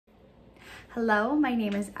Hello, my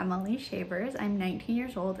name is Emilee Schevers. I'm 19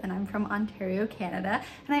 years old and I'm from Ontario, Canada,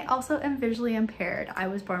 and I also am visually impaired. I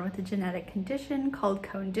was born with a genetic condition called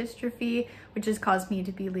cone dystrophy, which has caused me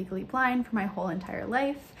to be legally blind for my whole entire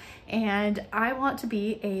life. And I want to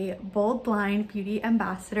be a bold blind beauty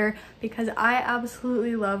ambassador because I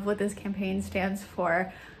absolutely love what this campaign stands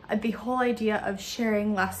for. The whole idea of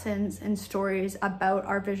sharing lessons and stories about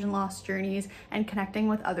our vision loss journeys and connecting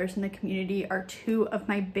with others in the community are two of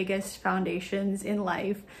my biggest foundations in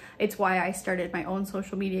life. It's why I started my own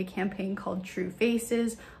social media campaign called True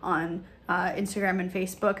Faces on Instagram and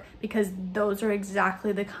Facebook, because those are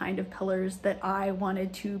exactly the kind of pillars that I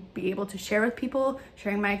wanted to be able to share with people,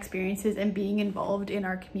 sharing my experiences and being involved in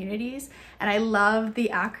our communities. And I love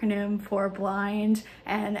the acronym for blind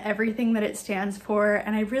and everything that it stands for.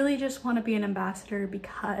 And I really just want to be an ambassador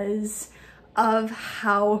because of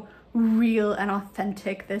how real and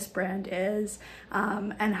authentic this brand is,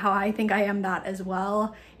 and how I think I am that as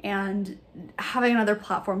well. And having another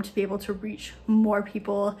platform to be able to reach more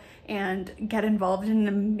people and get involved in an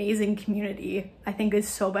amazing community, I think is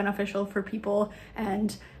so beneficial for people.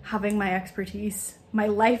 And having my expertise, my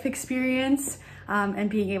life experience, and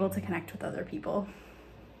being able to connect with other people.